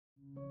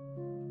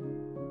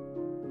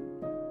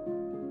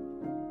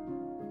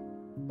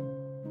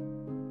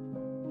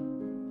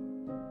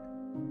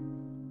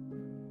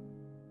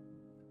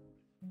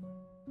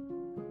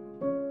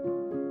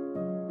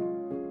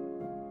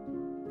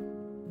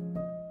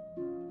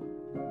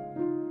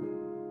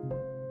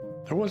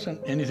There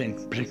wasn't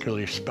anything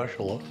particularly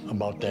special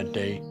about that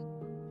day.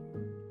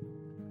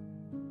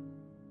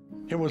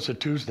 It was a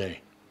Tuesday.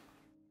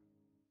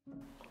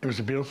 It was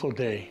a beautiful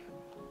day.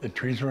 The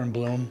trees were in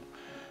bloom.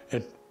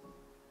 It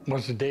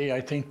was the day,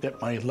 I think,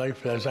 that my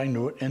life as I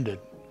knew it ended.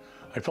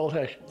 I felt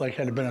like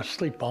I'd been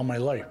asleep all my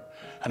life,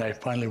 and I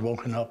finally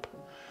woken up.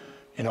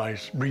 You know, I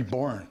was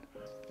reborn.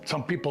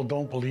 Some people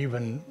don't believe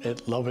in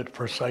it, love at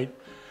first sight,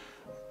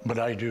 but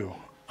I do.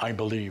 I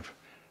believe,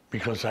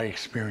 because I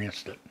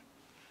experienced it.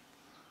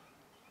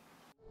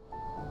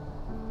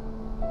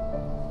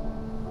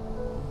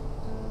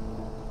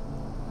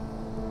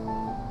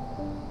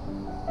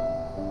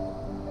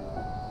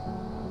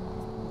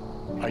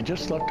 I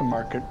just left the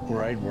market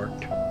where I'd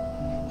worked,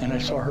 and I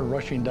saw her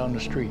rushing down the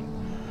street,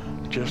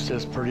 just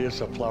as pretty as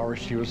the flowers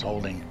she was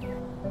holding.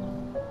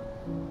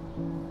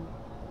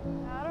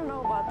 I don't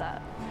know about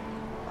that.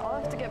 I'll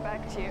have to get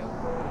back to you.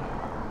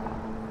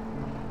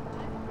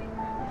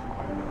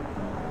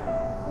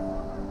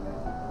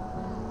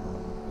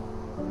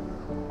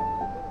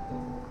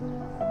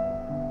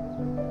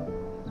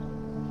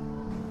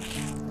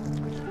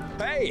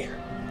 Hey!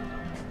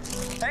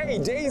 Hey,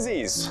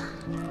 daisies!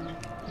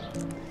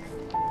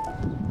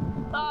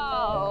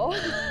 Oh.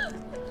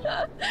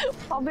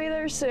 I'll be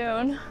there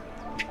soon.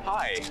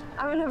 Hi.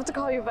 I'm gonna have to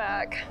call you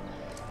back.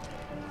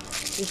 I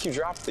think you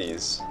dropped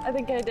these. I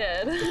think I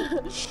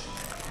did.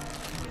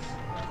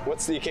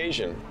 What's the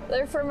occasion?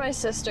 They're for my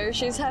sister.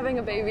 She's having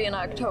a baby in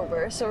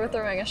October, so we're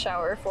throwing a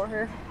shower for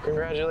her.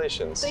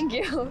 Congratulations. Thank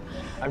you.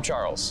 I'm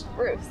Charles.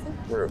 Ruth.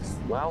 Ruth.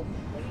 Well,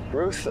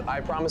 Ruth,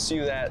 I promise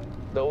you that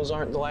those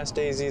aren't the last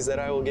daisies that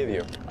I will give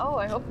you. Oh,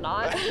 I hope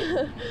not.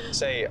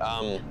 Say,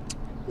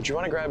 would you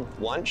want to grab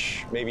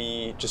lunch?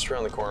 Maybe just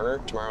around the corner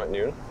tomorrow at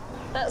noon?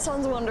 That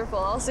sounds wonderful.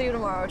 I'll see you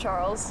tomorrow,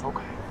 Charles.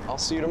 Okay. I'll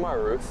see you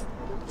tomorrow, Ruth.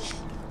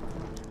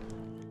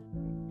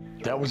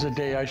 That was the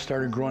day I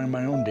started growing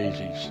my own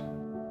daisies.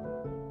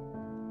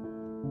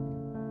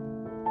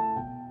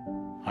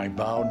 I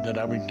vowed that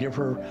I would give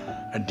her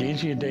a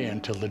daisy a day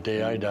until the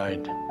day I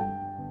died.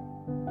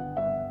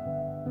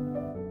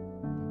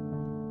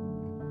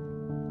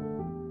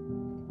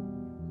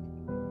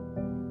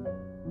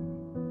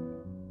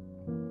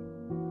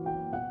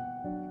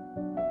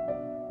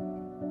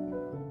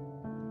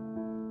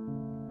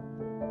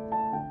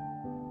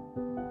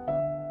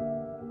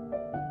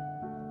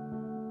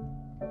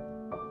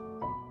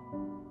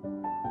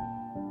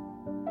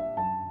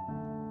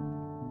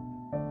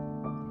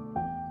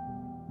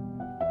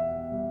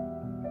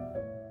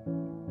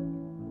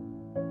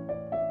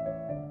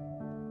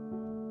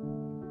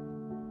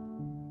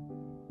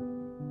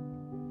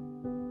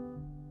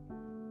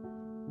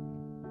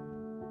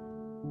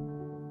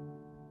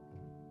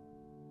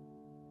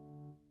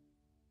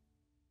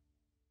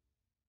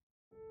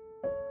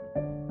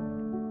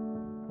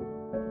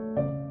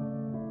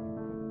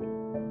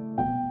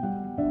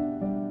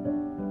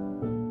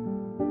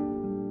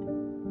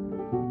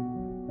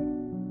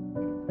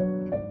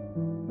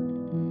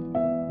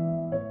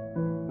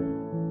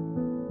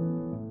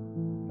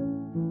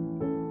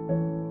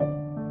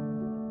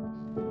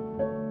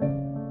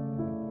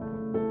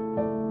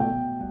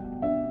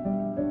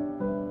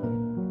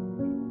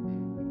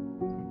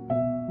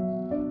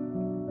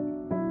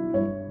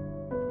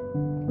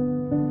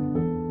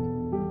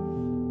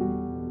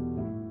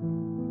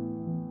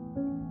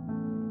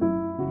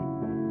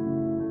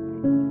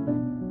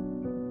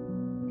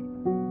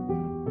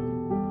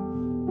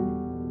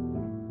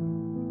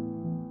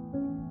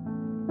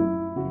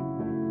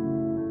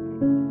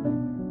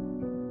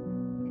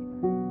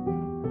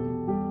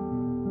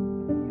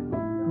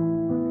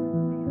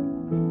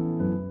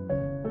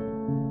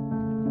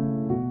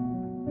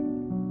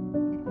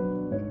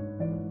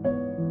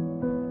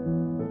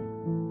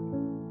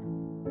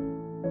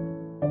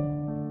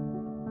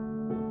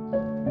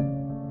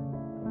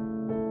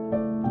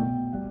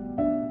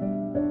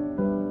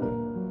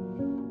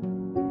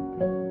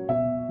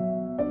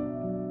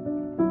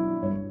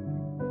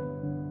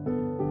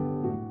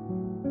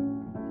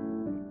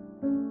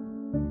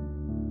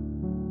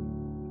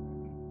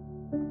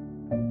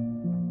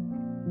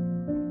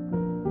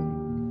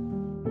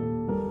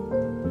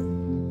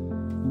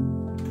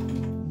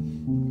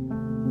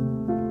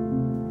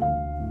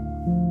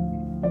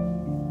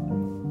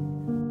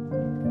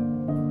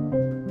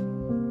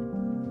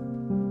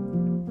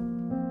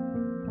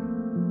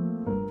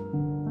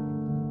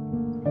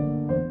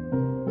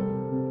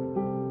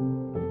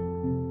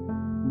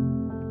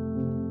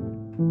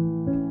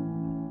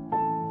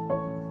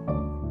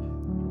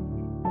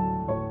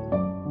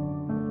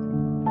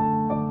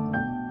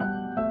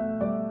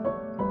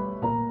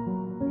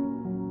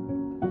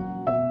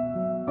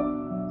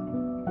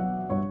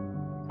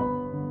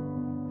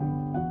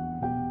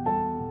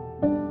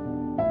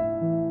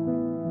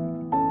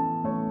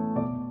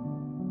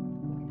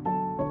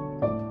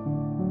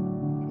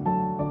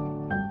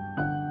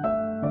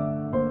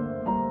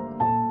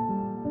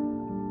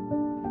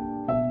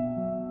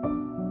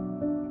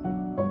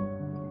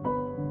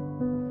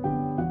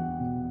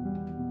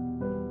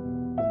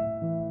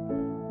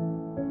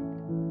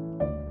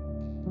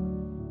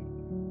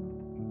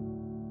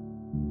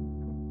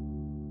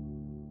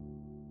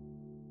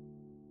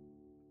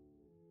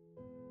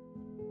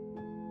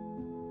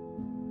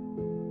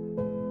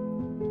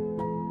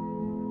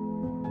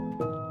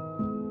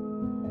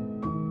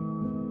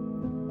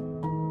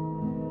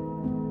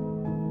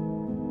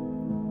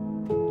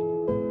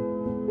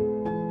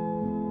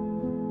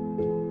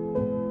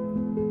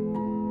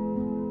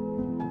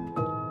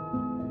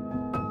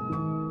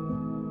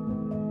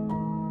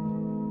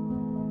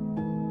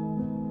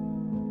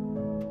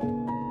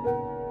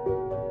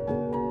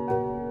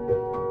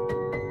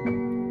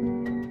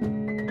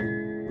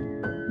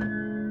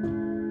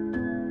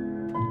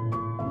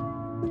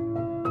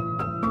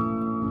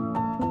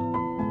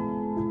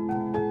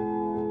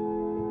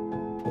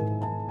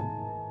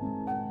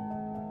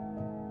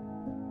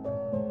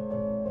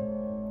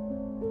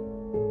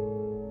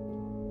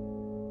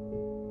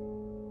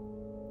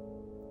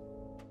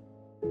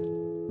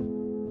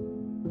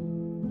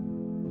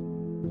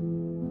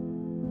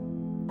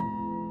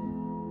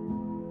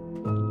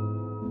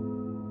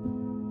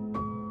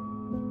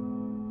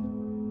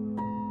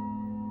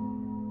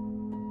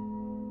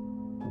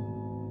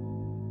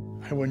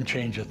 I wouldn't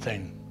change a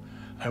thing.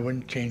 I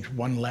wouldn't change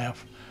one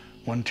laugh,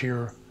 one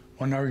tear,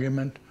 one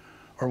argument,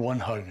 or one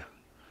hug.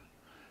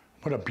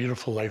 What a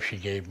beautiful life she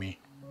gave me.